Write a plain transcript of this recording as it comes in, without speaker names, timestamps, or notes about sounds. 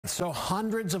So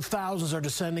hundreds of thousands are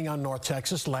descending on North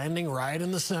Texas, landing right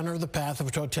in the center of the path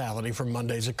of totality for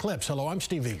Monday's eclipse. Hello, I'm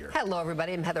Steve Eager. Hello,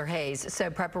 everybody. I'm Heather Hayes.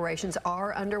 So preparations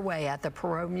are underway at the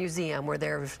Perot Museum, where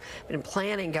there's been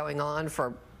planning going on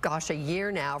for, gosh, a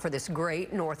year now for this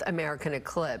great North American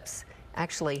eclipse.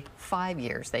 Actually, 5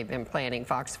 years they've been planning.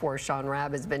 Fox 4's Sean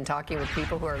Rabb has been talking with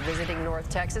people who are visiting North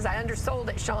Texas. I undersold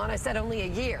it, Sean. I said only a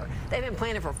year. They've been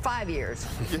planning for 5 years.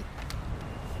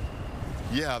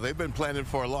 Yeah, they've been planning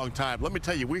for a long time. Let me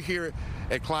tell you, we're here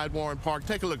at Clyde Warren Park.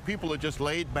 Take a look. People are just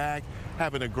laid back,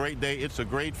 having a great day. It's a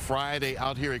great Friday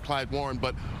out here at Clyde Warren,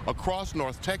 but across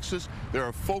North Texas, there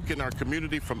are folk in our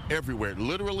community from everywhere,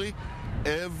 literally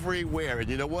everywhere. And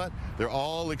you know what? They're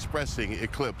all expressing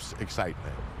eclipse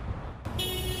excitement.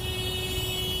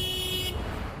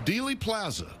 Dealey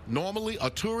Plaza, normally a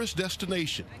tourist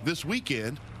destination. This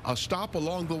weekend, a stop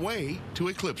along the way to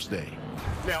Eclipse Day.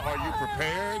 Now, are you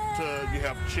prepared? You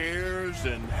have chairs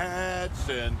and hats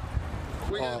and...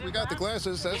 We got the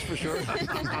glasses, that's for sure.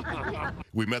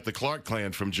 We met the Clark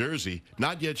clan from Jersey,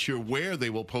 not yet sure where they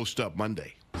will post up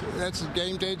Monday. That's a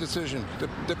game day decision.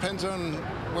 Depends on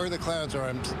where the clouds are.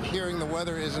 I'm hearing the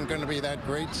weather isn't going to be that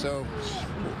great, so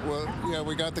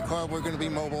we got the car. We're going to be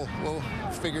mobile. We'll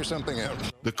figure something out.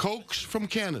 The Kochs from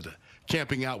Canada,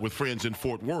 camping out with friends in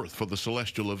Fort Worth for the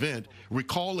celestial event,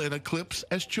 recall an eclipse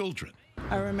as children.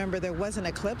 I remember there was an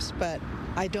eclipse, but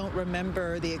I don't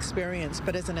remember the experience.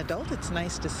 But as an adult, it's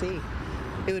nice to see.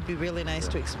 It would be really nice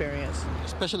to experience.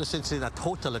 Especially since it's a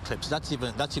total eclipse, that's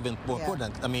even more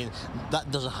important. I mean,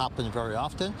 that doesn't happen very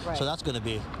often, so that's going to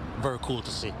be very cool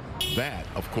to see. That,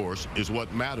 of course, is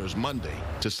what matters Monday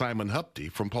to Simon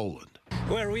Hupty from Poland.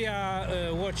 Well, we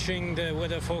are watching the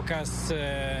weather forecasts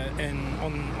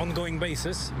on ongoing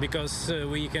basis, because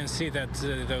we can see that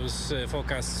those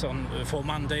forecasts for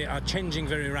Monday are changing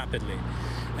very rapidly.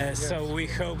 So we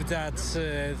hope that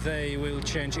they will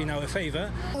change in our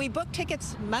favor. We booked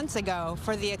tickets months ago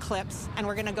for the eclipse, and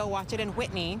we're going to go watch it in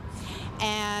Whitney.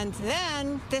 And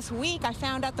then this week I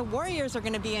found out the Warriors are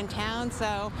going to be in town,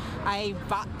 so I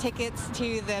bought tickets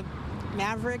to the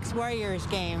Mavericks-Warriors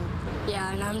game.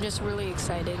 Yeah, and I'm just really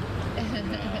excited.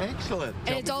 Excellent.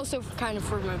 And it's also kind of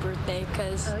for my birthday,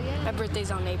 because my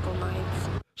birthday's on April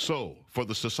 9th. So, for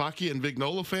the Sasaki and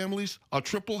Vignola families, a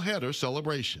triple-header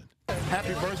celebration.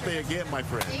 Happy birthday again, my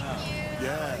friend. Thank you.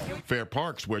 Yeah. Fair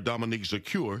Parks, where Dominique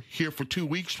Zakur, here for 2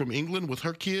 weeks from England with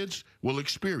her kids, will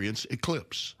experience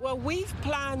eclipse. Well, we've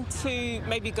planned to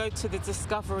maybe go to the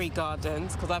Discovery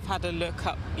Gardens, because I've had a look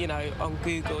up, on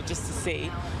Google just to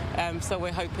see. So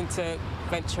we're hoping to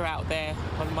venture out there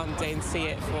on Monday and see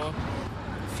it for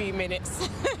a few minutes.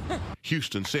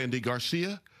 Houston Sandy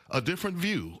Garcia, a different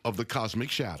view of the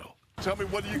cosmic shadow. Tell me,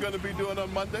 what are you going to be doing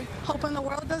on Monday? Hoping the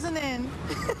world doesn't end.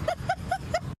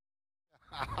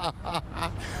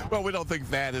 Well, we don't think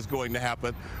that is going to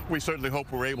happen. We certainly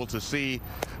hope we're able to see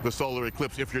the solar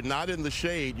eclipse. If you're not in the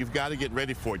shade, you've got to get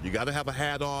ready for it. You got to have a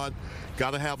hat on,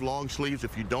 got to have long sleeves.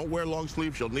 If you don't wear long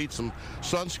sleeves, you'll need some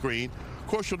sunscreen. Of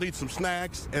course, you'll need some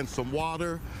snacks and some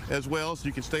water as well, so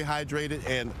you can stay hydrated.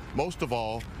 And most of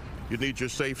all, you need your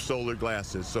safe solar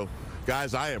glasses. So,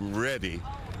 guys, I am ready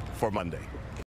for Monday.